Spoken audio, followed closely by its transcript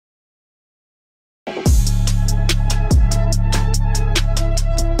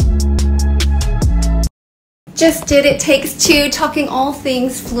Just did It Takes Two, talking all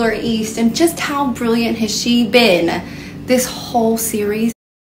things Fleur East, and just how brilliant has she been this whole series.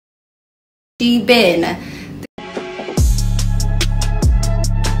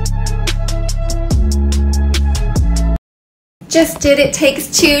 Just Did It Takes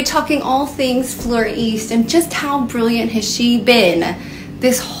Two, talking all things Fleur East, and just how brilliant has she been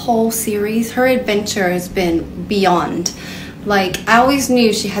this whole series. Her adventure has been beyond. Like, I always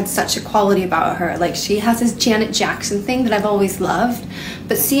knew she had such a quality about her. Like, she has this Janet Jackson thing that I've always loved,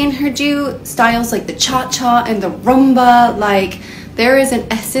 but seeing her do styles like the cha-cha and the rumba, like, there is an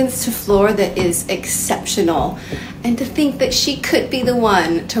essence to Fleur that is exceptional. And to think that she could be the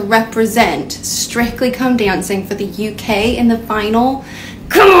one to represent Strictly Come Dancing for the UK in the final.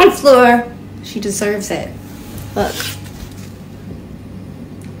 Come on, Fleur! She deserves it. Look.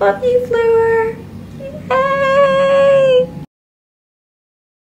 Love you, Fleur. Yay!